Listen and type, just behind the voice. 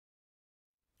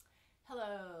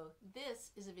Hello,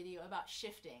 this is a video about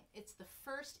shifting. It's the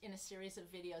first in a series of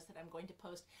videos that I'm going to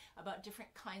post about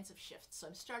different kinds of shifts. So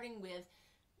I'm starting with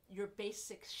your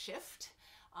basic shift,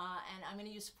 and I'm going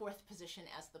to use fourth position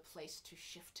as the place to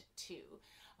shift to.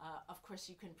 Of course,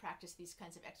 you can practice these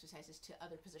kinds of exercises to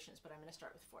other positions, but I'm going to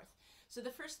start with fourth. So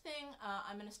the first thing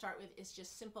I'm going to start with is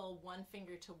just simple one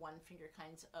finger to one finger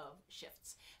kinds of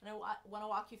shifts. And I want to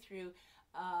walk you through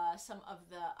some of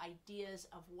the ideas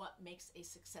of what makes a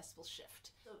successful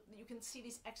shift. So you can see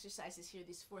these exercises here,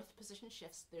 these fourth position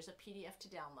shifts. There's a PDF to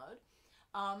download.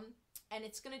 And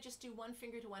it's going to just do one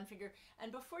finger to one finger.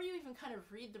 And before you even kind of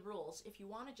read the rules, if you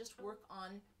want to just work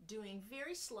on doing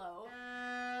very slow,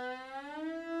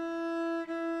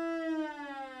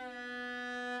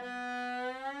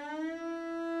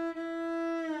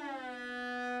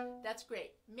 that's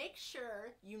great. Make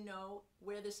sure you know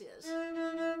where this is. We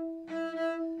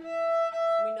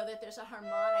know that there's a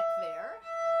harmonic there.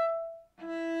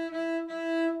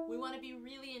 We want to be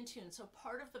really in tune. So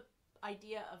part of the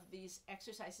idea of these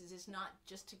exercises is not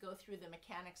just to go through the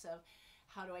mechanics of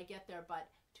how do I get there, but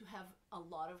to have a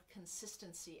lot of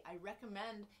consistency. I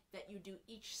recommend that you do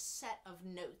each set of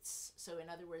notes. So in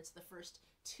other words, the first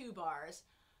 2 bars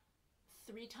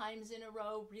 3 times in a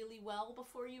row really well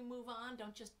before you move on.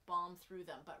 Don't just bomb through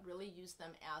them, but really use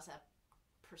them as a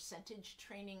percentage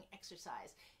training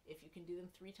exercise. If you can do them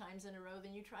 3 times in a row,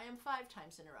 then you try them 5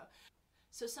 times in a row.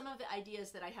 So some of the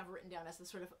ideas that I have written down as the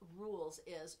sort of rules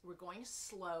is we're going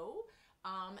slow,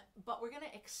 but we're going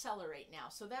to accelerate now.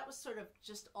 So that was sort of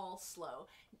just all slow.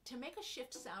 To make a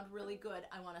shift sound really good,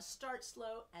 I want to start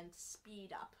slow and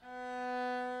speed up.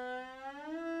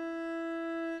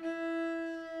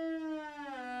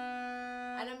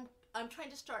 And I'm trying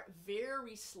to start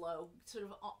very slow, sort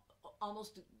of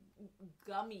almost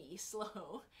gummy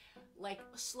slow, like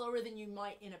slower than you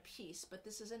might in a piece, but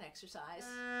this is an exercise.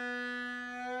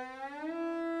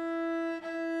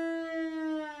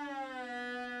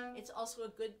 It's also a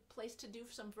good place to do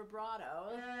some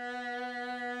vibrato.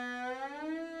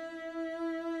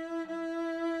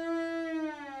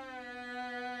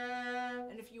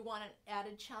 And if you want an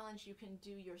added challenge, you can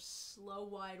do your slow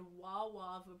wide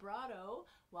wah-wah vibrato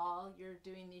while you're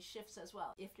doing these shifts as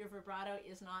well. If your vibrato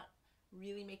is not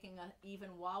really making an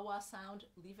even wah-wah sound,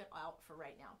 leave it out for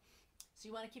right now. So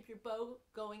you want to keep your bow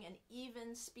going an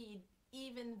even speed,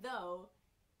 even though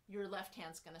your left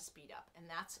hand's going to speed up. And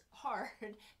that's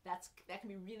hard. That can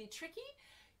be really tricky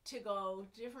to go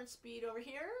different speed over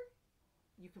here.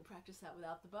 You can practice that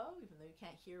without the bow, even though you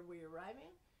can't hear where you're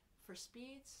arriving. For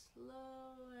speed,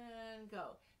 slow and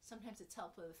go. Sometimes it's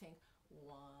helpful to think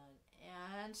 1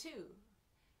 and 2.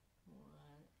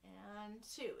 1 and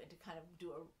 2, and to kind of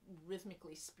do a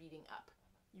rhythmically speeding up.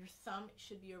 Your thumb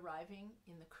should be arriving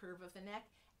in the curve of the neck,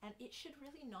 and it should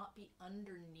really not be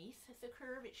underneath the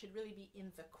curve. It should really be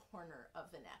in the corner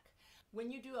of the neck. When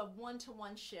you do a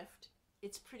one-to-one shift,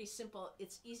 it's pretty simple.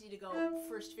 It's easy to go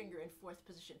first finger in fourth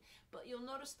position, but you'll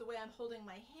notice the way I'm holding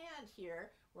my hand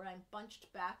here, where I'm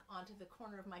bunched back onto the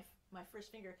corner of my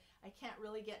first finger, I can't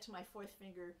really get to my fourth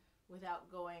finger without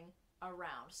going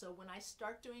around. So when I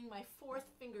start doing my fourth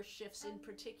finger shifts in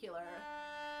particular,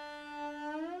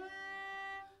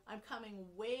 I'm coming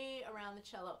way around the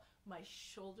cello. My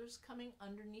shoulders coming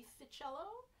underneath the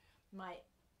cello, my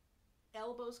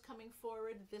elbows coming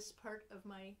forward, this part of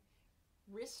my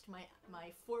wrist,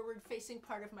 my forward facing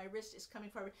part of my wrist is coming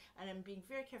forward, and I'm being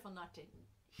very careful not to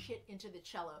hit into the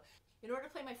cello. In order to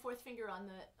play my fourth finger on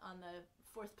the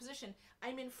fourth position,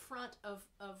 I'm in front of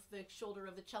the shoulder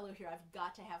of the cello here. I've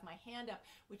got to have my hand up,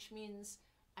 which means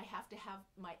I have to have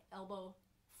my elbow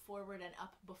forward and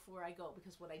up before I go,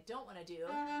 because what I don't want to do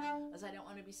is I don't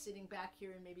want to be sitting back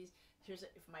here and maybe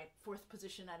if my fourth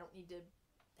position, I don't need to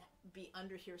be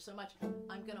under here so much.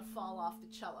 I'm going to fall off the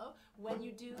cello. When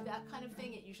you do that kind of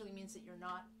thing, it usually means that you're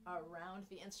not around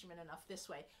the instrument enough this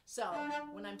way. So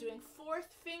when I'm doing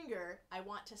fourth finger, I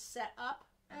want to set up,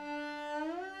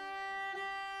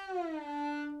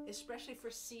 especially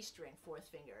for C string fourth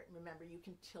finger. Remember, you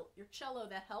can tilt your cello,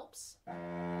 that helps.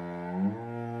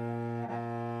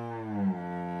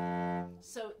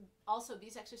 So also,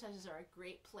 these exercises are a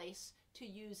great place to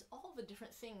use all the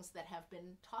different things that have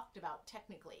been talked about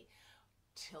technically.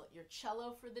 Tilt your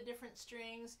cello for the different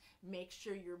strings, make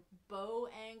sure your bow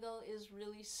angle is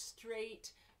really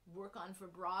straight, work on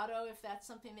vibrato if that's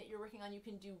something that you're working on. You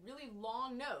can do really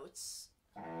long notes.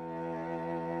 And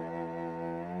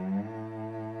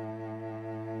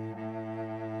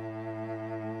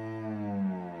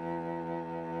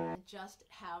just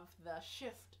have the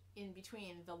shift in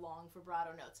between the long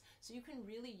vibrato notes. So you can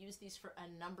really use these for a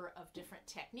number of different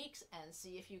techniques and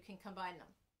see if you can combine them.